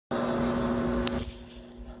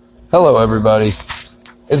Hello, everybody.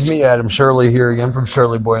 It's me, Adam Shirley, here again from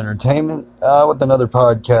Shirley Boy Entertainment with another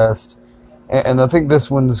podcast. And I think this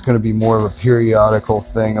one is going to be more of a periodical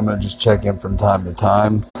thing. I'm going to just check in from time to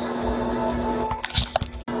time.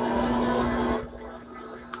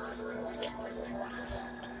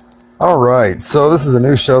 All right, so this is a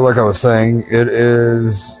new show, like I was saying. It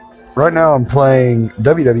is, right now I'm playing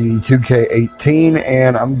WWE 2K18,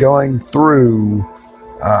 and I'm going through,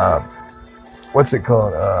 what's it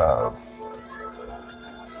called?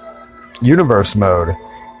 Universe mode.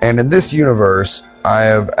 And in this universe, I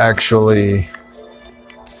have actually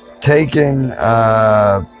taken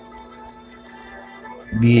the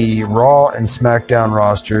Raw and SmackDown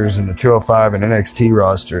rosters and the 205 and NXT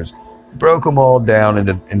rosters, broke them all down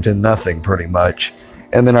into nothing pretty much,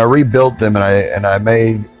 and then I rebuilt them, and I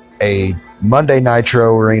made a Monday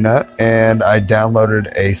Nitro Arena, and I downloaded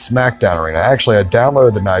a SmackDown Arena. Actually, I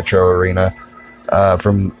downloaded the Nitro Arena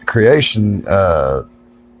from Creation,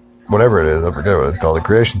 whatever it is, I forget what it's called, the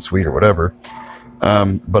Creation Suite or whatever.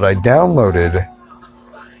 But I downloaded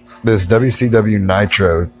this WCW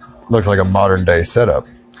Nitro, looked like a modern day setup,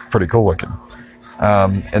 pretty cool looking.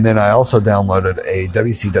 And then I also downloaded a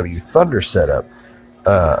WCW Thunder setup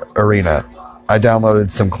arena. I downloaded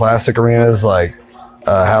some classic arenas like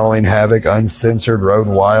Halloween Havoc, Uncensored, Road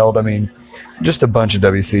Wild. I mean, just a bunch of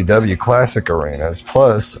WCW classic arenas.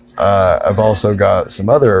 Plus, I've also got some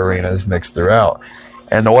other arenas mixed throughout.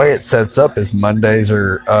 And the way it sets up is Mondays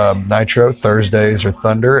are Nitro, Thursdays are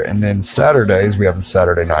Thunder, and then Saturdays we have the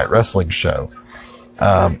Saturday Night Wrestling show.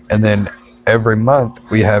 And then every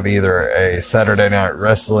month we have either a Saturday Night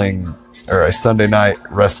Wrestling or a Sunday Night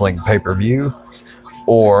Wrestling pay-per-view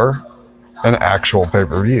or an actual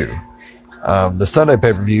pay-per-view. The Sunday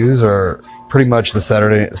pay-per-views are pretty much the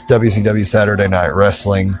WCW Saturday Night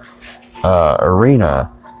Wrestling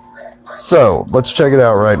arena. So let's check it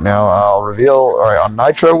out right now. I'll reveal. All right, on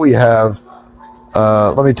Nitro we have.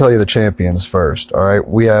 Let me tell you the champions first. All right,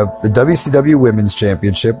 we have the WCW Women's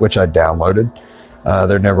Championship, which I downloaded.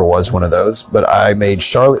 There never was one of those, but I made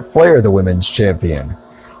Charlotte Flair the Women's Champion.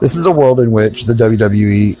 This is a world in which the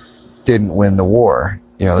WWE didn't win the war.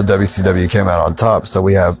 You know, the WCW came out on top, so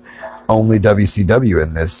we have only WCW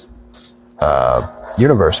in this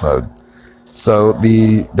universe mode. So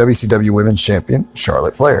the WCW Women's Champion,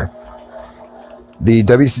 Charlotte Flair. The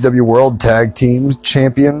WCW World Tag Team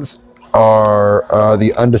Champions are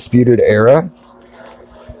the Undisputed Era.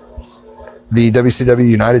 The WCW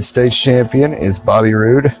United States Champion is Bobby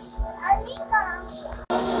Roode.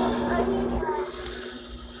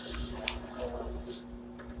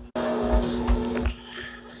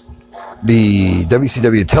 The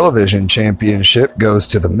WCW Television Championship goes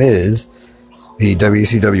to The Miz. The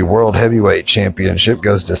WCW World Heavyweight Championship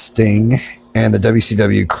goes to Sting. And the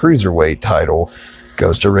WCW Cruiserweight title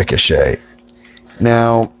goes to Ricochet.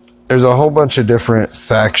 Now, there's a whole bunch of different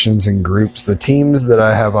factions and groups. The teams that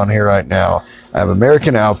I have on here right now, I have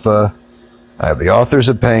American Alpha, I have the Authors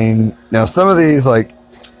of Pain. Now, some of these, like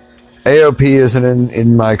AOP isn't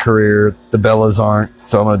in my career, the Bellas aren't,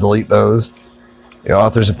 so I'm going to delete those. The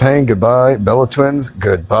Authors of Pain, goodbye. Bella Twins,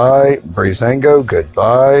 goodbye. Breezango,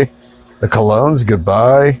 goodbye. The Colognes,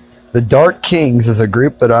 goodbye. The Dark Kings is a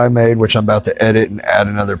group that I made, which I'm about to edit and add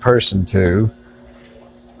another person to.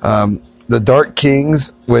 The Dark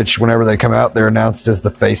Kings, which whenever they come out, they're announced as the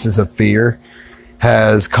Faces of Fear,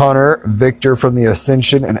 has Connor, Victor from the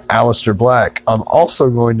Ascension, and Aleister Black. I'm also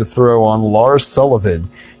going to throw on Lars Sullivan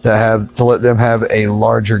to let them have a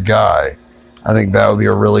larger guy. I think that would be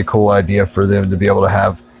a really cool idea for them to be able to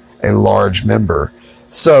have a large member.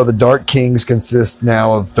 So the Dark Kings consist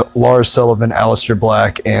now of Lars Sullivan, Aleister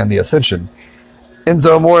Black, and the Ascension.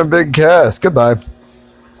 Enzo Amore and Big Cass, goodbye.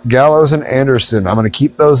 Gallows and Anderson, I'm going to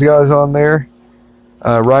keep those guys on there.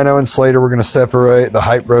 Rhino and Slater, we're going to separate. The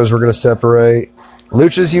Hype Bros, we're going to separate.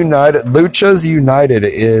 Luchas United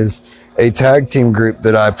is a tag team group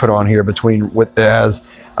that I put on here that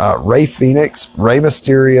has Rey Fenix, Rey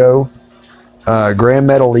Mysterio, Grand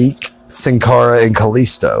Metalik, Sin Cara, and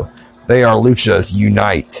Kalisto. They are Luchas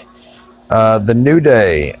Unite. The New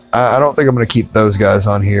Day, I don't think I'm going to keep those guys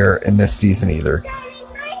on here in this season either.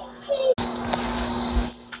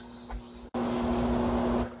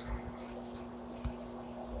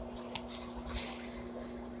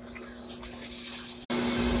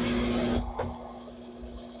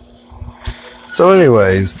 So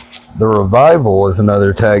anyways, the Revival is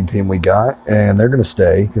another tag team we got, and they're going to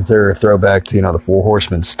stay because they're a throwback to, the Four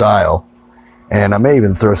Horsemen style. And I may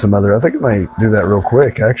even throw some other, I think I might do that real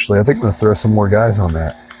quick, actually. I think I'm going to throw some more guys on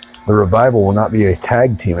that. The Revival will not be a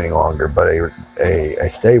tag team any longer, but a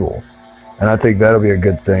stable. And I think that'll be a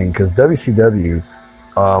good thing because WCW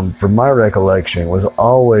from my recollection, was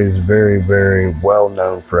always very, very well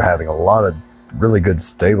known for having a lot of really good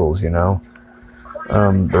stables, you know.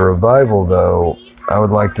 The Revival, though, I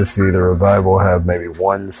would like to see the Revival have maybe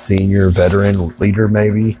one senior veteran leader,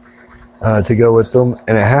 maybe, to go with them.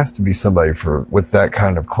 And it has to be somebody with that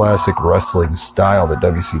kind of classic wrestling style that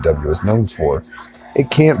WCW is known for. It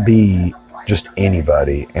can't be just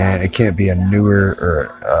anybody, and it can't be a newer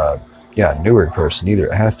person either.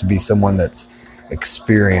 It has to be someone that's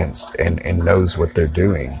experienced and knows what they're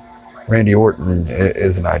doing. Randy Orton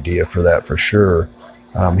is an idea for that for sure.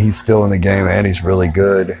 He's still in the game, and he's really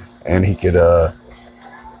good, and he could, you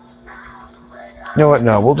know what,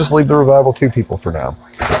 no, we'll just leave the Revival 2 people for now.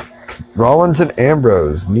 Rollins and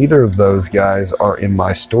Ambrose, neither of those guys are in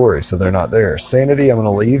my story, so they're not there. Sanity, I'm going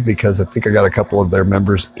to leave because I think I got a couple of their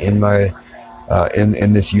members in my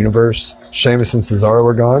in this universe. Sheamus and Cesaro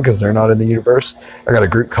are gone because they're not in the universe. I got a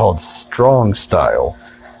group called Strong Style,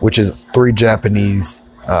 which is 3 Japanese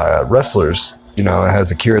wrestlers. You know, it has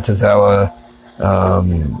Akira Tozawa,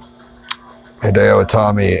 Hideo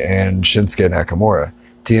Itami, and Shinsuke Nakamura.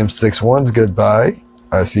 TM61's goodbye.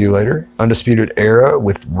 See you later. Undisputed Era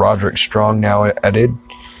with Roderick Strong now added,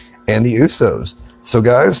 and the Usos. So,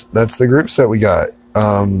 guys, that's the groups that we got.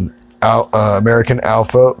 American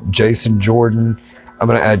Alpha, Jason Jordan. I'm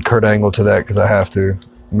going to add Kurt Angle to that because I have to.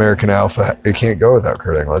 American Alpha, it can't go without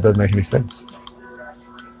Kurt Angle. That doesn't make any sense.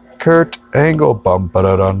 Kurt Angle. Bum ba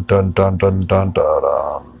da dun dun dun dun dun dun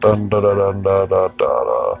dun dun dun dun dun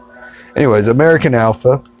dun. Anyways, American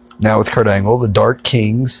Alpha now with Kurt Angle, the Dark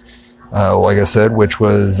Kings. Like I said, which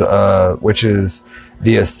is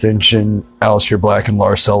the Ascension, Aleister Black and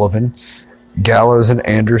Lars Sullivan, Gallows and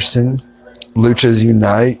Anderson, Luchas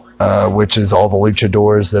Unite, which is all the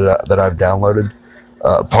luchadors that I've downloaded,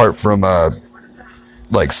 apart from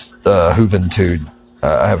Juventud.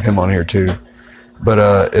 I have him on here too,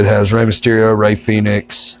 but it has Rey Mysterio, Rey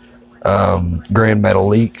Fenix, Grand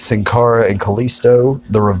Metalik, Sin Cara and Kalisto,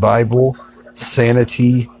 the Revival,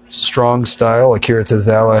 Sanity, Strong Style, Akira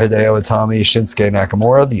Tozawa, Hideo Itami, Shinsuke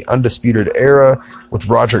Nakamura, the Undisputed Era with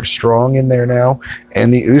Roderick Strong in there now,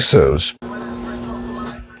 and the Usos.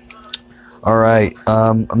 All right,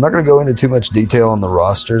 I'm not going to go into too much detail on the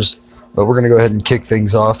rosters, but we're going to go ahead and kick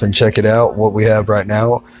things off and check it out, what we have right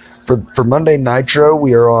now. For Monday Nitro,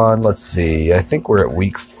 we are on, let's see, I think we're at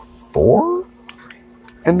week 4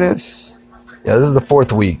 in this. Yeah, this is the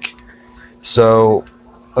 4th week. So,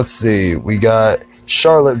 let's see, we got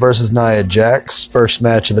Charlotte versus Nia Jax, first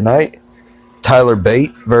match of the night. Tyler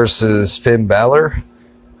Bate versus Finn Balor.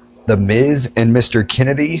 The Miz and Mr.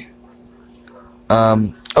 Kennedy.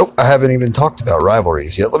 I haven't even talked about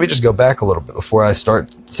rivalries yet. Let me just go back a little bit before I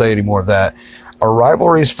start saying any more of that. Our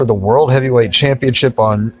rivalries for the World Heavyweight Championship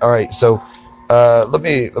on... Alright, so let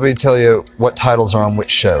me tell you what titles are on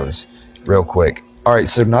which shows real quick. Alright,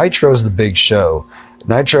 so Nitro's the big show.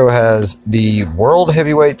 Nitro has the World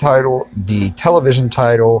Heavyweight title, the television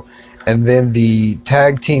title, and then the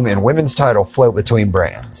tag team and women's title float between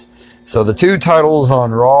brands. So the 2 titles on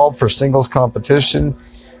Raw for singles competition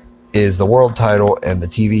is the world title and the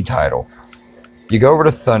TV title. You go over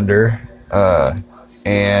to Thunder,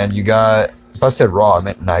 and you got... If I said Raw, I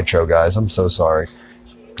meant Nitro, guys. I'm so sorry.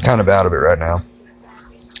 Kind of out of it right now.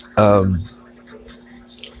 And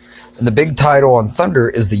the big title on Thunder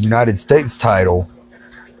is the United States title,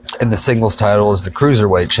 and the singles title is the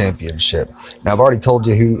Cruiserweight Championship. Now, I've already told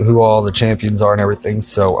you who all the champions are and everything,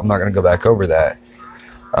 so I'm not going to go back over that.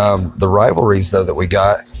 The rivalries, though, that we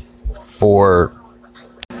got for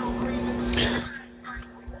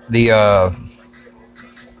the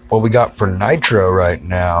what we got for Nitro right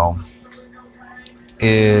now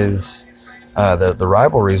is the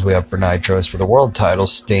rivalries we have for Nitro is for the world title,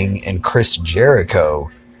 Sting and Chris Jericho.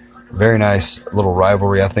 Very nice little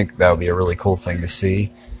rivalry. I think that would be a really cool thing to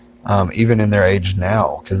see. Even in their age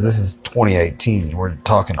now, because this is 2018. We're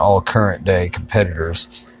talking all current day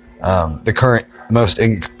competitors. The current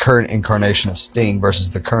current incarnation of Sting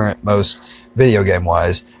versus the current most video game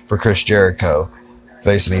wise for Chris Jericho,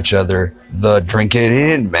 facing each other. The Drink It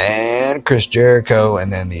In Man, Chris Jericho,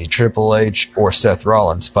 and then the Triple H or Seth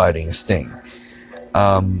Rollins fighting Sting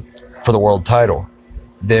for the world title.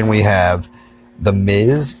 Then we have The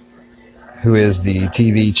Miz, who is the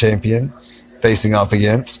TV champion, facing off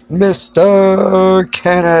against Mr.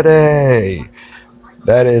 Kennedy.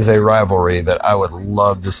 That is a rivalry that I would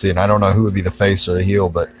love to see, and I don't know who would be the face or the heel,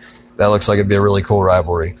 but that looks like it'd be a really cool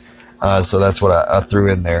rivalry. So that's what I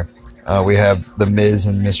threw in there. We have The Miz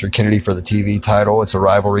and Mr. Kennedy for the TV title. It's a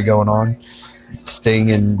rivalry going on.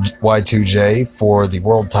 Sting and Y2J for the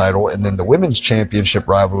world title, and then the women's championship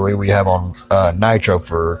rivalry we have on Nitro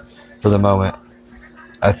for the moment.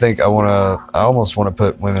 I think I almost want to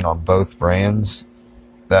put women on both brands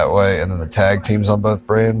that way, and then the tag teams on both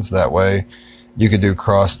brands that way. You could do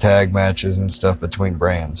cross tag matches and stuff between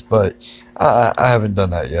brands, but I haven't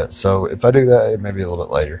done that yet. So if I do that, it may be a little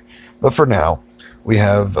bit later. But for now, we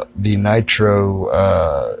have the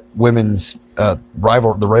Nitro women's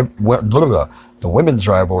rival, the women's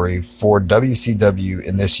rivalry for WCW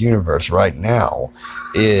in this universe right now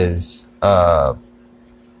is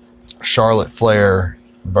Charlotte Flair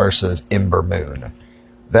versus Ember Moon.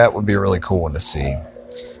 That would be a really cool one to see.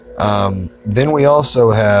 Then we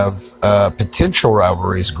also have potential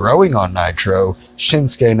rivalries growing on Nitro: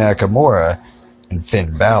 Shinsuke Nakamura and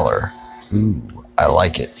Finn Balor. Ooh, I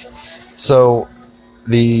like it. So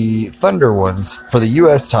the Thunder ones for the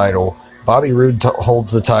U.S. title, Bobby Roode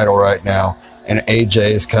holds the title right now, and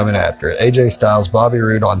AJ is coming after it. AJ Styles, Bobby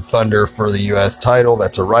Roode on Thunder for the U.S. title.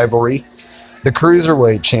 That's a rivalry. The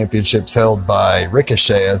Cruiserweight Championship's held by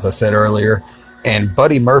Ricochet, as I said earlier, and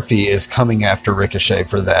Buddy Murphy is coming after Ricochet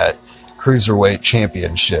for that Cruiserweight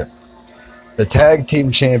Championship. The Tag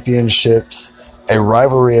Team Championships, a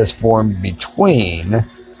rivalry is formed between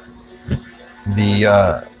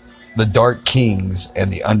the Dark Kings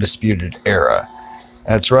and the Undisputed Era.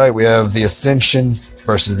 That's right, we have the Ascension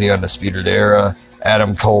versus the Undisputed Era,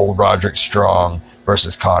 Adam Cole, Roderick Strong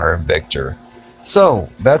versus Connor and Victor. So,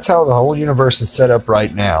 that's how the whole universe is set up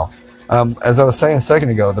right now. As I was saying a second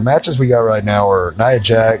ago, the matches we got right now are Nia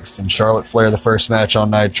Jax and Charlotte Flair, the first match on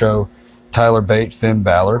Nitro. Tyler Bate, Finn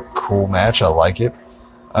Balor, cool match, I like it.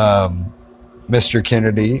 Mr.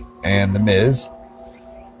 Kennedy and The Miz.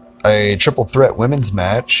 A triple threat women's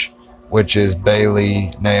match, which is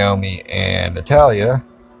Bayley, Naomi, and Natalya.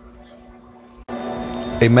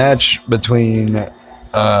 A match between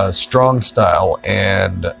Strong Style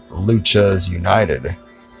and Luchas United,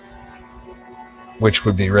 which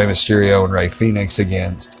would be Rey Mysterio and Rey Fenix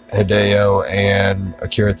against Hideo and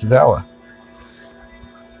Akira Tozawa.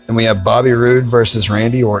 And we have Bobby Roode versus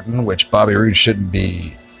Randy Orton, which Bobby Roode shouldn't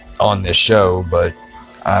be on this show, but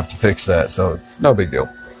I have to fix that, so it's no big deal.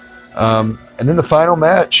 And then the final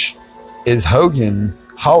match is Hogan,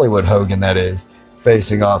 Hollywood Hogan that is,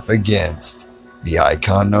 facing off against the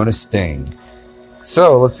icon known as Sting.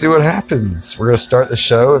 So let's see what happens. We're going to start the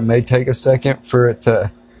show. It may take a second for it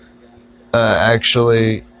to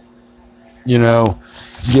actually,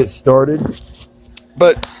 get started.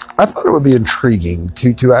 But I thought it would be intriguing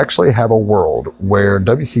to actually have a world where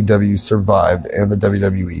WCW survived and the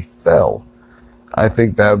WWE fell. I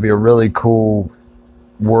think that would be a really cool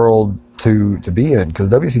world to be in, because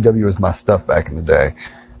WCW was my stuff back in the day.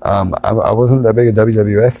 I wasn't that big a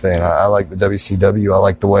WWF fan. I like the WCW. I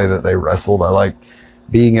like the way that they wrestled. I like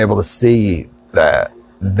being able to see that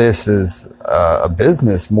this is a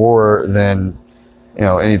business more than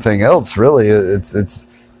anything else. Really,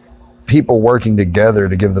 it's people working together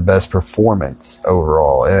to give the best performance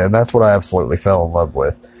overall, and that's what I absolutely fell in love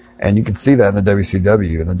with. And you can see that in the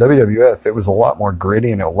WCW. In the WWF, it was a lot more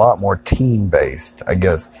gritty and a lot more team-based, I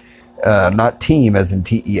guess. Not team as in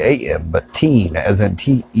T-E-A-M, but teen as in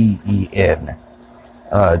T-E-E-N.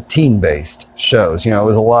 Teen-based shows. It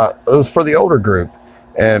was for the older group.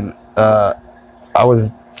 And I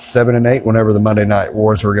was 7 and 8 whenever the Monday Night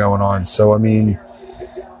Wars were going on. So,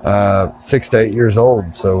 6 to 8 years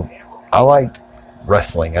old. So I liked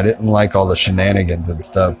wrestling. I didn't like all the shenanigans and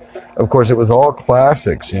stuff. Of course, it was all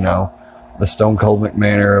classics, The Stone Cold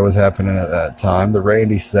McMahon era was happening at that time. The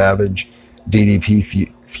Randy Savage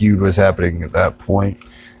DDP feud was happening at that point.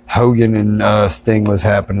 Hogan and Sting was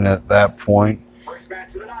happening at that point.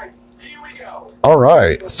 All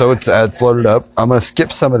right, so it's loaded up. I'm going to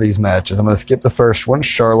skip some of these matches. I'm going to skip the first one,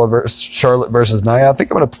 Charlotte versus Nia. I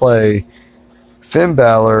think I'm going to play Finn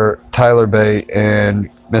Balor, Tyler Bate, and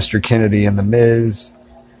Mr. Kennedy and The Miz,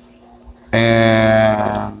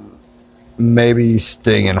 and maybe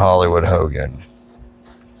Sting and Hollywood Hogan.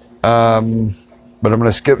 But I'm going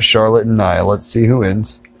to skip Charlotte and Nia. Let's see who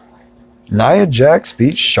wins. Nia Jax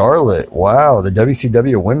beats Charlotte. Wow, the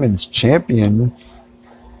WCW Women's Champion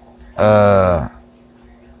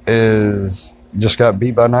is just got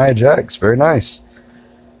beat by Nia Jax. Very nice.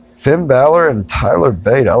 Finn Balor and Tyler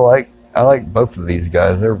Bate. I like both of these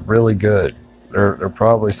guys. They're really good. They're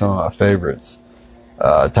probably some of my favorites.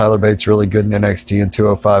 Tyler Bate's really good in NXT and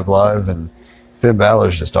 205 Live, and Finn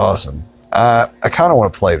Balor's just awesome. I kind of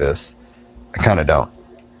want to play this. I kind of don't.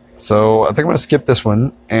 So I think I'm going to skip this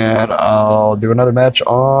one, and I'll do another match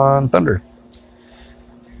on Thunder.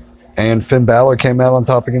 And Finn Balor came out on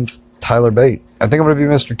top against Tyler Bate. I think I'm going to be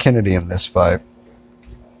Mr. Kennedy in this fight.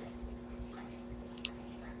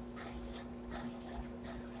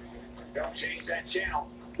 Don't change that channel.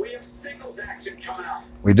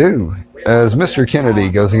 We do. As Mr. Kennedy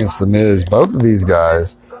goes against The Miz, both of these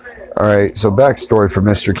guys. All right, so backstory for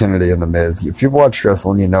Mr. Kennedy and The Miz. If you've watched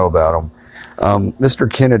wrestling, you know about him.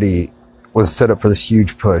 Mr. Kennedy was set up for this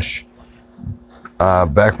huge push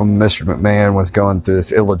back when Mr. McMahon was going through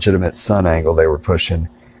this illegitimate son angle they were pushing.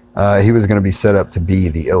 He was going to be set up to be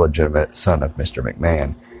the illegitimate son of Mr.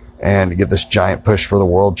 McMahon and get this giant push for the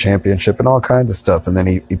world championship and all kinds of stuff. And then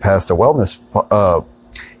he passed a wellness,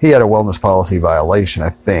 he had a wellness policy violation, I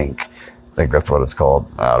think. I think that's what it's called.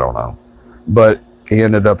 I don't know. But he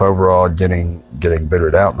ended up overall getting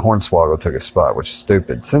booted out, and Hornswoggle took his spot, which is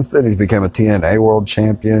stupid. Since then, he's become a TNA world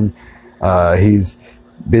champion. He's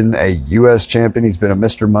been a U.S. champion. He's been a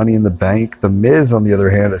Mr. Money in the Bank. The Miz, on the other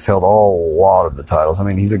hand, has held a lot of the titles. I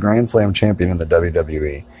mean, he's a Grand Slam champion in the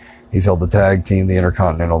WWE. He's held the tag team, the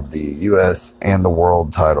Intercontinental, the U.S., and the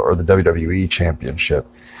world title, or the WWE championship.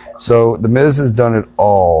 So the Miz has done it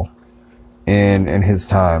all in his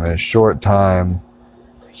time, in a short time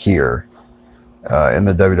here in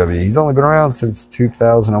the WWE. He's only been around since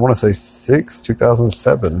 2000, I want to say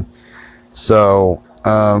 2007. So,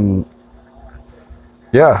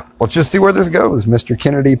 yeah, let's just see where this goes. Mr.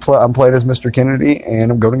 Kennedy, I'm playing as Mr. Kennedy,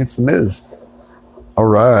 and I'm going against The Miz. All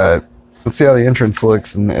right. Let's see how the entrance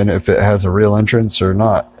looks and if it has a real entrance or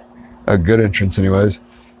not. A good entrance anyways.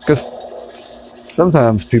 Because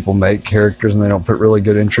sometimes people make characters and they don't put really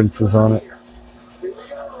good entrances on it.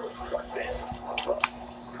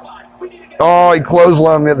 Oh, he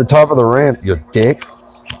clotheslined me at the top of the ramp, you dick.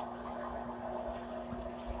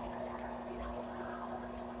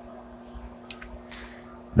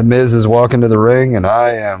 The Miz is walking to the ring, and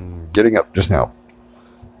I am getting up just now.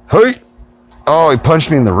 Hey! Oh, he punched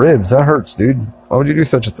me in the ribs. That hurts, dude. Why would you do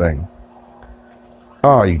such a thing?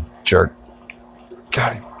 Oh, you jerk.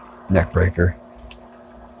 Got him. Neck breaker.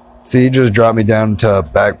 See, he just dropped me down to a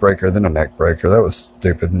back breaker, then a neck breaker. That was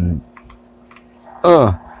stupid. And,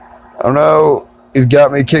 I don't know. He's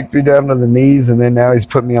got me, kicked me down to the knees, and then now he's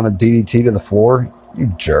put me on a DDT to the floor.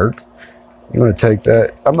 You jerk. You want to take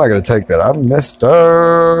that? I'm not going to take that. I'm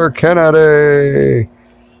Mr. Kennedy.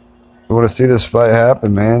 You want to see this fight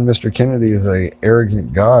happen, man? Mr. Kennedy is an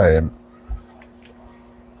arrogant guy, and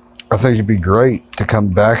I think it'd be great to come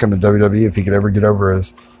back in the WWE if he could ever get over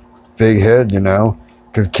his big head, you know?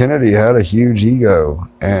 Because Kennedy had a huge ego,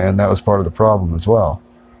 and that was part of the problem as well.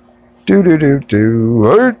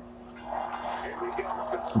 Do-do-do-do.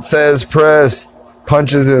 Thesz press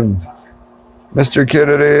punches him. Mr.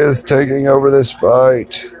 Kennedy is taking over this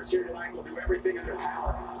fight.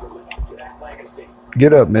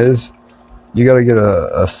 Get up, Miz. You got to get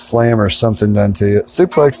a slam or something done to you.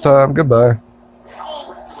 Suplex time. Goodbye.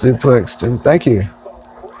 Suplex. Thank you.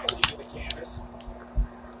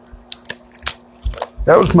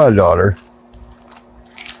 That was my daughter.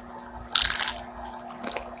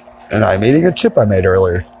 And I'm eating a chip I made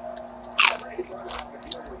earlier.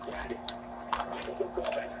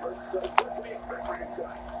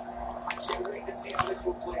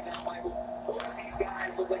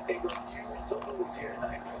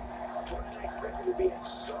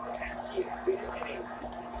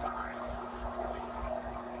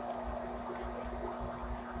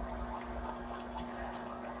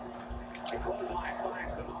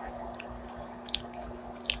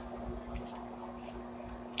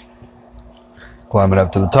 Climbing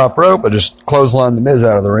up to the top rope, I just clotheslined the Miz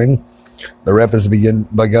out of the ring. The ref has begun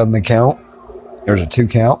the count. There's a 2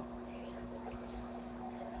 count.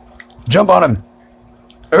 Jump on him.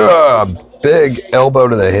 Big elbow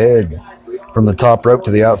to the head from the top rope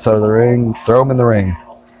to the outside of the ring. Throw him in the ring.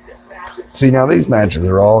 See, now these matches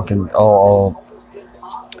are all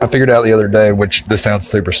I figured out the other day, which this sounds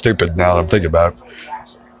super stupid now that I'm thinking about it.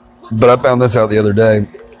 But I found this out the other day.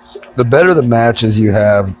 The better the matches you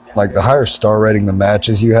have, like the higher star rating the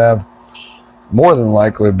matches you have, more than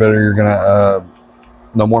likely the better you're gonna,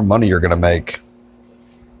 the more money you're gonna make.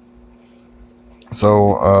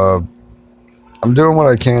 So I'm doing what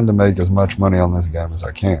I can to make as much money on this game as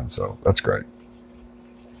I can. So that's great.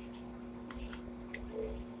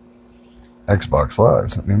 Xbox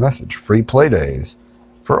Live sent me a message. Free play days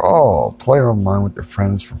for all. Play online with your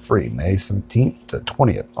friends for free. May 17th to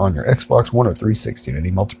 20th on your Xbox One or 360.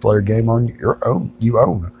 Any multiplayer game on your own you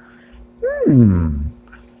own.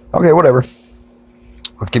 Okay, whatever.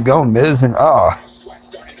 Let's keep going. Miz and that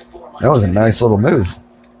was a nice little move.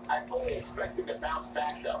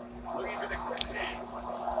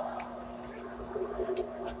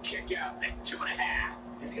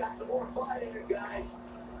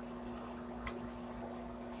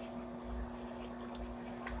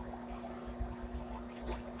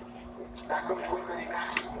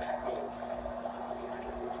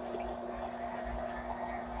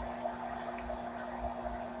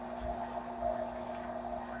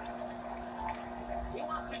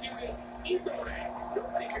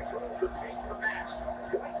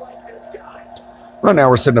 Right now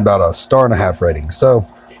we're sitting about a 1.5 rating. So,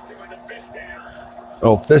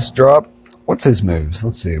 little fist drop. What's his moves?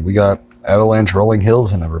 Let's see. We got Avalanche Rolling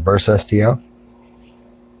Hills and a reverse STO.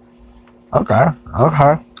 Okay.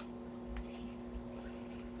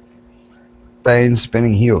 Bane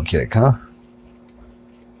spinning heel kick, huh?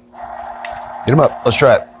 Get him up. Let's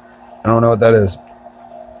try it. I don't know what that is.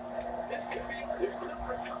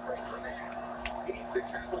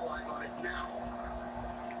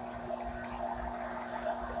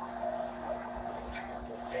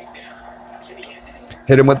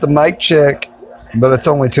 Hit him with the mic check, but it's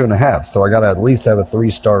only 2.5, so I gotta at least have a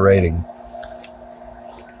 3-star rating.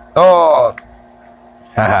 Oh,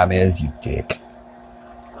 haha, Miz, you dick.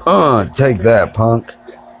 Take that, punk.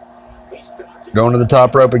 Going to the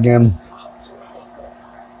top rope again.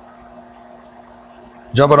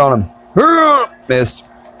 Jumping on him.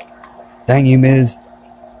 Missed. Dang you, Miz.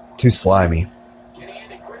 Too slimy.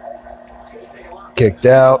 Kicked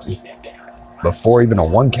out before even a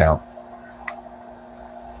 1 count.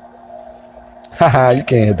 Haha, you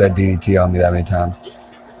can't hit that DDT on me that many times.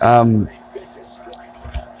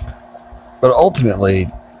 But ultimately,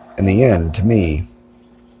 in the end, to me,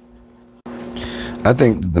 I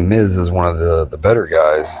think The Miz is one of the better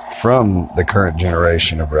guys from the current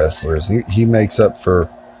generation of wrestlers. He makes up for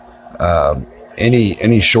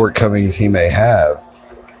any shortcomings he may have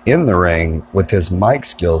in the ring with his mic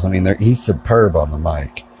skills. I mean, he's superb on the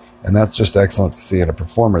mic, and that's just excellent to see in a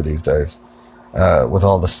performer these days. With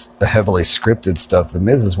all the heavily scripted stuff, The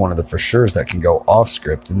Miz is one of the for sures that can go off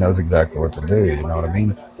script and knows exactly what to do. You know what I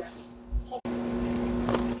mean?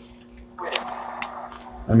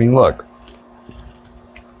 I mean, look.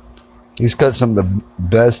 He's cut some of the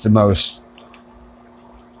best and most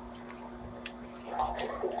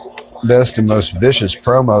vicious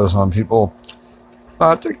promos on people.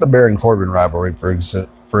 Take the Baron Corbin rivalry, for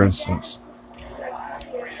instance.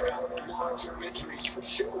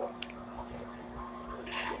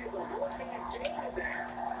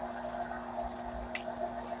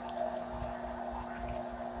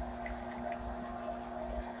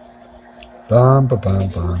 Bum, ba, bum,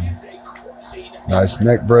 bum. Nice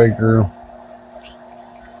neck breaker.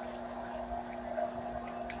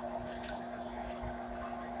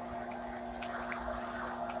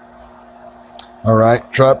 All right,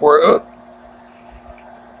 tripwire up.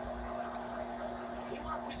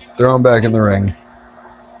 Throw him back in the ring.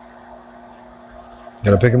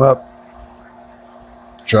 Gotta pick him up.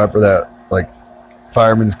 Try for that, like,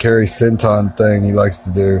 fireman's carry senton thing he likes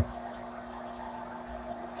to do.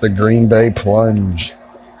 The Green Bay plunge.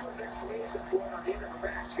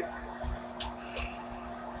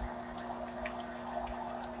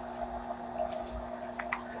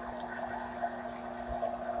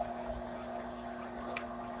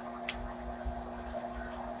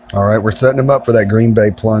 All right, we're setting him up for that Green Bay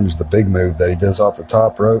plunge, the big move that he does off the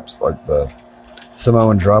top ropes, like the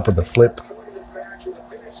Samoan drop with the flip.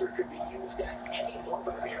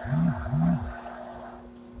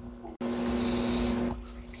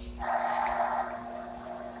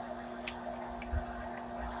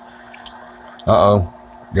 Uh-oh,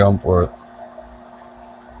 going for it.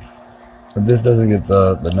 If this doesn't get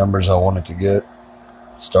the numbers I want it to get,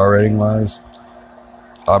 star rating wise,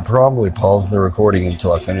 I'll probably pause the recording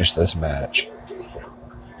until I finish this match.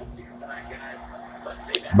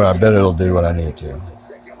 But I bet it'll do what I need it to.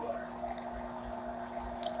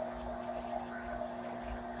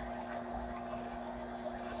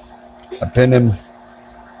 I pinned him.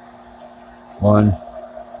 1,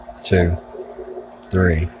 2,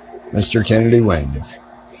 3. Mr. Kennedy wins.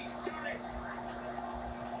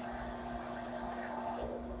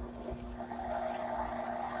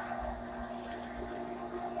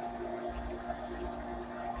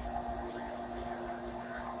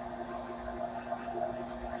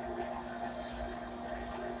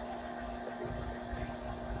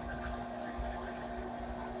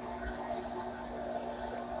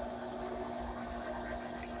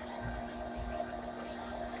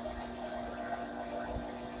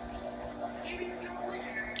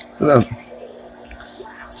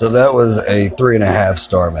 So that was a 3.5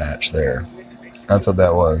 star match there. That's what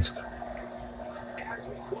that was.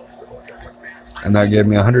 And that gave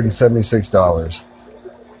me $176.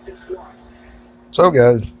 So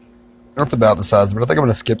guys, that's about the size of it. I think I'm going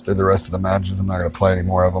to skip through the rest of the matches. I'm not going to play any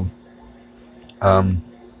more of them.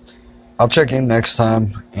 I'll check in next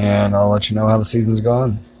time, and I'll let you know how the season's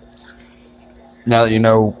gone. Now that you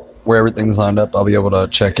know where everything's lined up, I'll be able to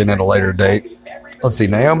check in at a later date. Let's see,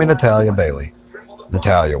 Naomi, Natalya, Bayley.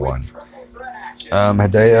 Natalya won.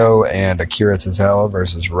 Hideo and Akira Tozawa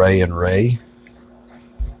versus Ray and Ray.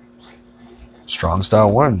 Strong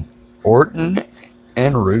Style 1. Orton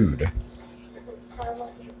and Rude.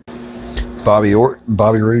 Bobby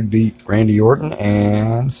Roode beat Randy Orton,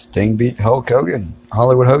 and Sting beat Hulk Hogan,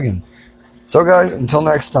 Hollywood Hogan. So, guys, until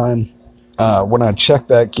next time, when I check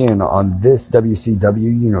back in on this WCW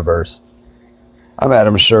universe, I'm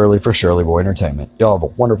Adam Shirley for Shirley Boy Entertainment. Y'all have a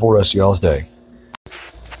wonderful rest of y'all's day.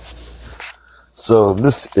 So,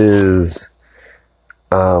 this is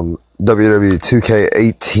WWE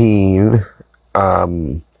 2K18.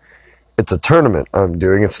 It's a tournament I'm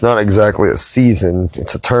doing. It's not exactly a season.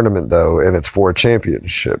 It's a tournament, though, and it's for a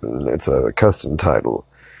championship, and it's a custom title.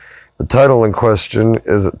 The title in question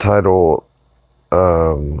is a title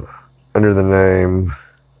under the name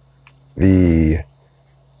the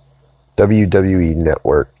WWE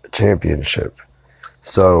Network Championship.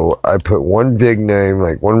 So I put one big name,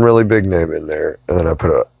 like one really big name in there, and then I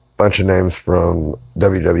put a bunch of names from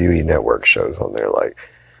WWE Network shows on there, like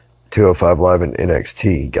 205 Live and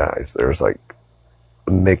NXT guys. There's like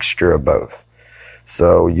a mixture of both.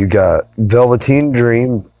 So you got Velveteen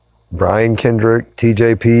Dream, Brian Kendrick,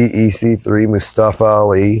 TJP, EC3, Mustafa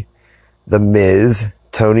Ali, The Miz,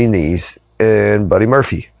 Tony Nese, and Buddy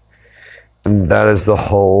Murphy. And that is the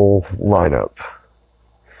whole lineup.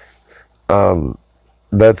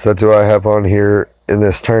 That's who I have on here in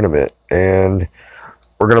this tournament. And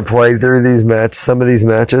we're going to play through some of these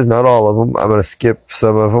matches, not all of them. I'm going to skip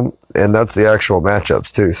some of them, and that's the actual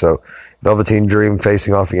matchups too. So, Velveteen Dream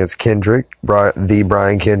facing off against Kendrick, the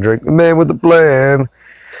Brian Kendrick, the man with the plan.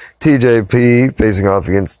 TJP facing off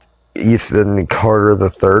against Ethan Carter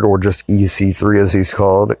III, or just EC3 as he's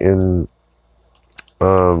called in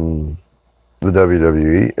the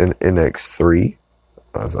WWE, and NX3,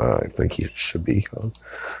 as I think he should be called.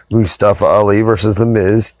 Mustafa Ali versus The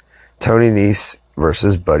Miz. Tony Nese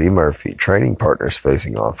versus Buddy Murphy. Training partners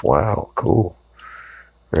facing off. Wow, cool.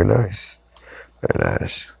 Very nice. Very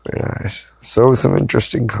nice. Very nice. So some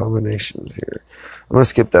interesting combinations here. I'm going to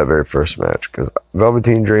skip that very first match because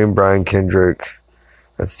Velveteen Dream, Brian Kendrick,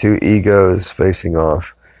 that's two egos facing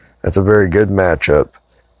off. That's a very good matchup,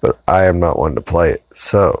 but I am not one to play it.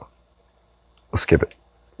 So, we'll skip it.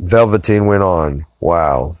 Velveteen went on.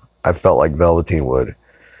 Wow. I felt like Velveteen would.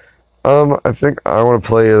 I think I want to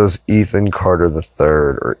play as Ethan Carter III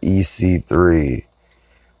or EC3.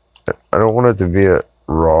 I don't want it to be a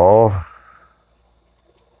Raw.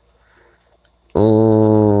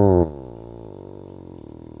 Oh,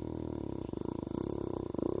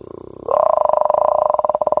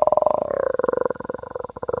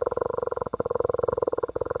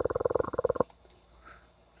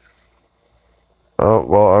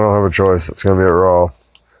 well, I don't have a choice. It's going to be a Raw.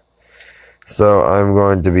 So I'm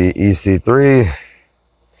going to be EC3.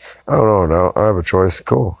 Oh, no, I have a choice.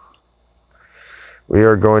 Cool. We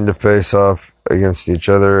are going to face off against each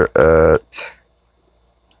other at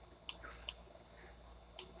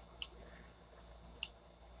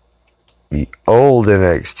the old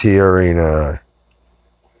NXT arena.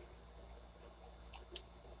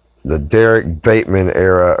 The Derek Bateman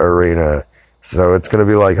era arena. So it's going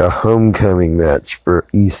to be like a homecoming match for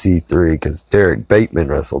EC3 because Derek Bateman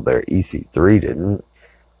wrestled there. EC3 didn't.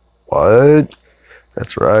 What?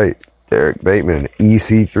 That's right. Derek Bateman and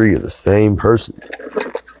EC3 are the same person.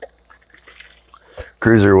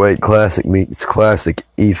 Cruiserweight Classic meets Classic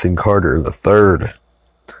Ethan Carter III.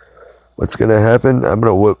 What's going to happen? I'm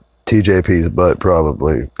going to whoop TJP's butt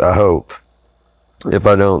probably. I hope. If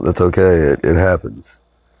I don't, that's okay. It happens.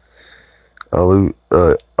 I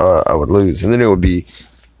would lose. And then it would be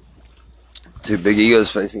two big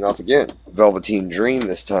egos facing off again. Velveteen Dream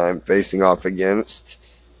this time facing off against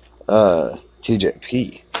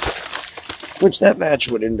TJP. Which that match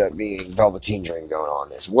would end up being Velveteen Dream going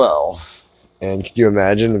on as well. And could you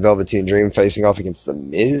imagine the Velveteen Dream facing off against The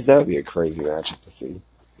Miz? That would be a crazy matchup to see.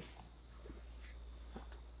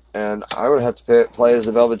 And I would have to play as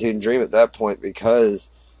the Velveteen Dream at that point because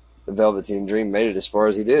the Velveteen Dream made it as far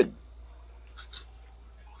as he did.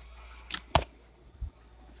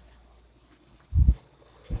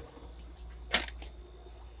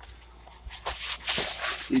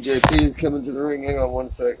 TJP is coming to the ring. Hang on one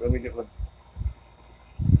sec. Let me get my...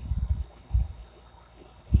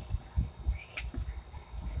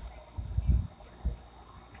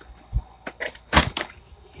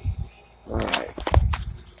 Alright.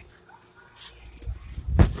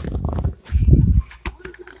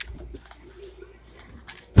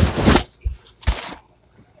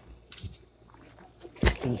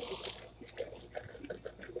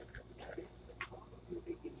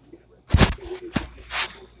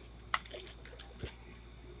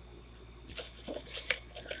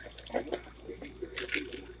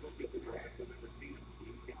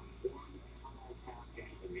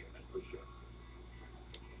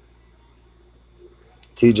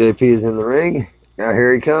 TJP is in the ring. Now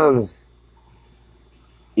here he comes.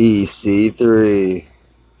 EC3.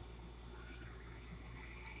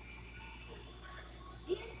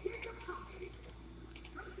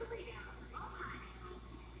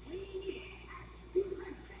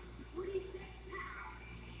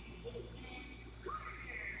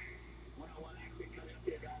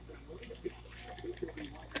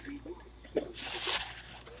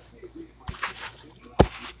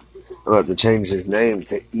 I'm about to change his name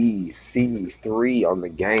to EC3 on the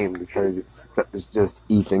game because it's just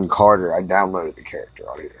Ethan Carter. I downloaded the character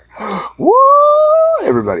on here. Woo!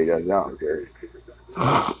 Everybody does that on here.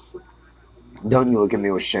 Don't you look at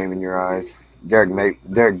me with shame in your eyes. Derek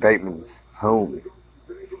Bateman's home.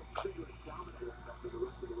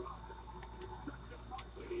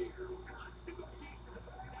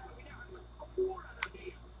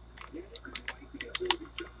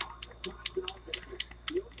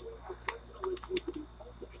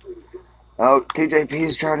 Oh, TJP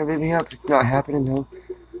is trying to beat me up. It's not happening though.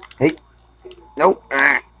 Hey, nope.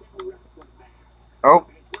 Oh,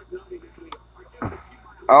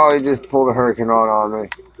 oh, he just pulled a hurricane rod on me.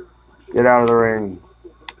 Get out of the ring.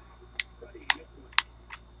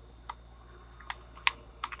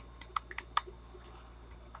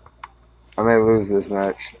 I may lose this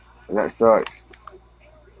match, and that sucks.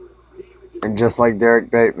 And just like Derek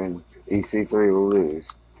Bateman, EC3 will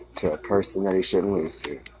lose to a person that he shouldn't lose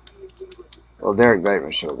to. Well, Derek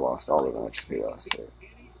Bateman should have lost all the matches he lost to.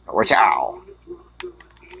 Watch out!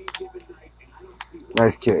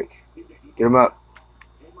 Nice kick. Get him up.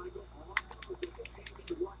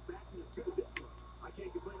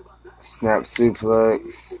 Snap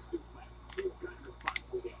suplex.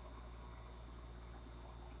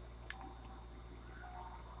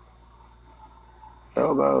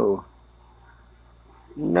 Elbow.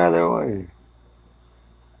 Another one.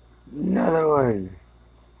 Another one.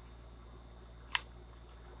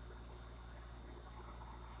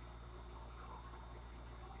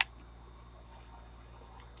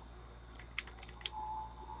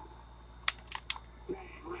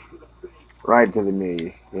 Right to the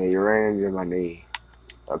knee. Yeah, you ran into my knee.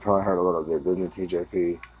 That probably hurt a little bit, didn't it,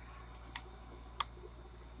 TJP?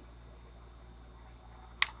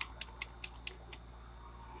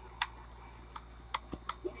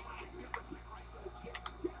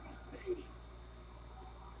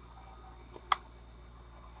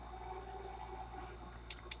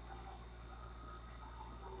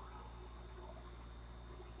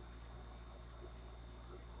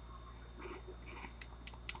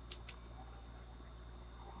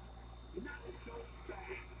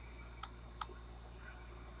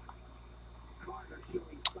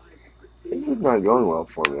 This is not going well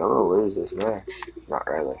for me. I'm gonna lose this match. Not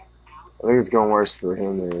really. I think it's going worse for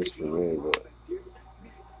him than it is for me, but.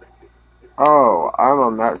 Oh, I'm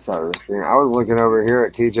on that side of the screen. I was looking over here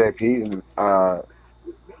at TJP's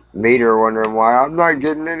meter, wondering why I'm not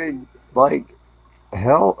getting any, like,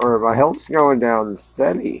 health, or my health's going down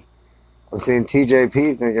steady. I'm seeing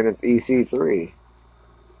TJP thinking it's EC3.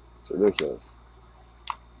 It's ridiculous.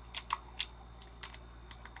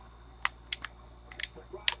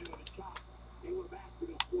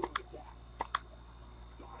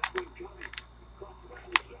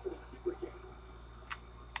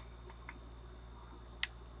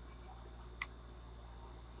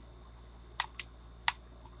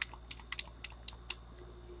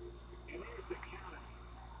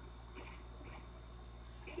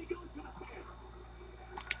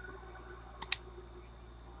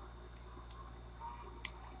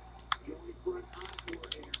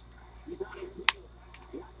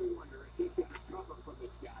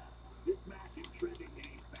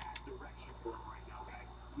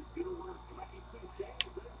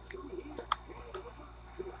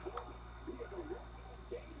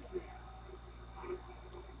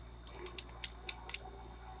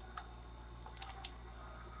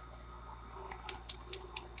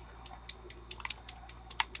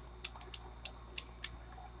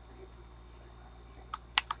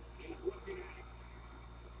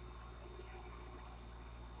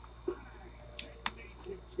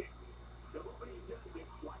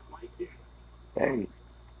 Dang.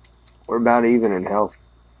 We're about even in health,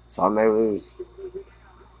 so I may lose.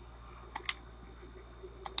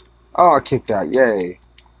 Oh, I kicked out. Yay.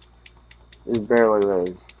 Just barely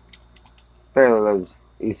lives. Barely lives.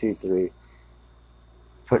 EC3.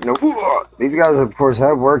 Putting a. These guys, of course,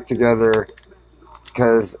 have worked together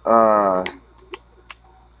because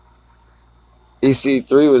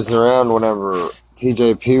EC3 was around whenever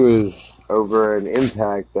TJP was over in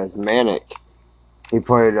Impact as Manic. He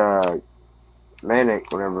played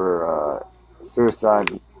Manic whenever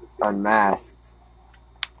Suicide Unmasked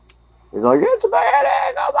He's like, it's a bad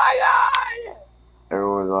egg, oh my god!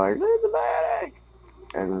 Everyone's like, it's a bad egg.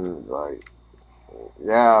 And like,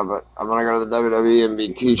 yeah, but I'm gonna go to the WWE and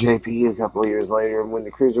beat TJP a couple of years later and win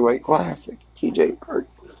the Cruiserweight Classic. TJ Parker.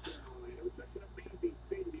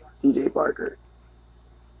 TJ Parker.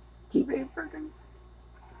 TJ Parker.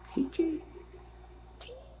 TJ.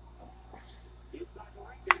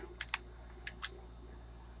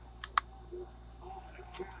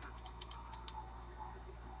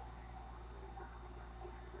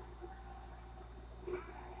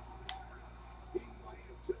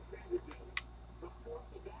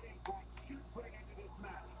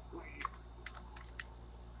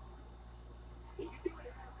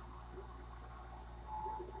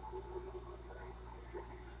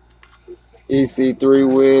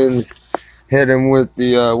 EC3 wins. Hit him with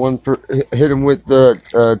the hit him with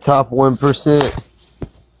the top 1%,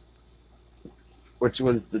 which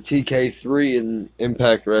was the TK3 in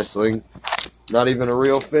Impact Wrestling. Not even a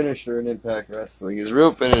real finisher in Impact Wrestling. His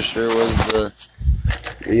real finisher was the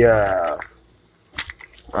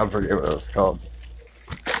I forget what it was called,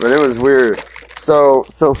 but it was weird. So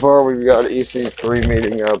far we've got EC3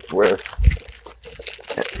 meeting up with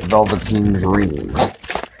Velveteen Dream.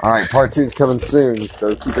 Alright, part 2 is coming soon,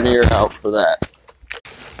 so keep an ear out for that.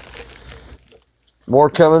 More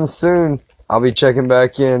coming soon. I'll be checking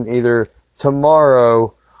back in either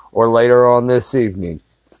tomorrow or later on this evening.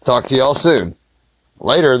 Talk to y'all soon.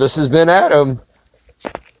 Later, this has been Adam.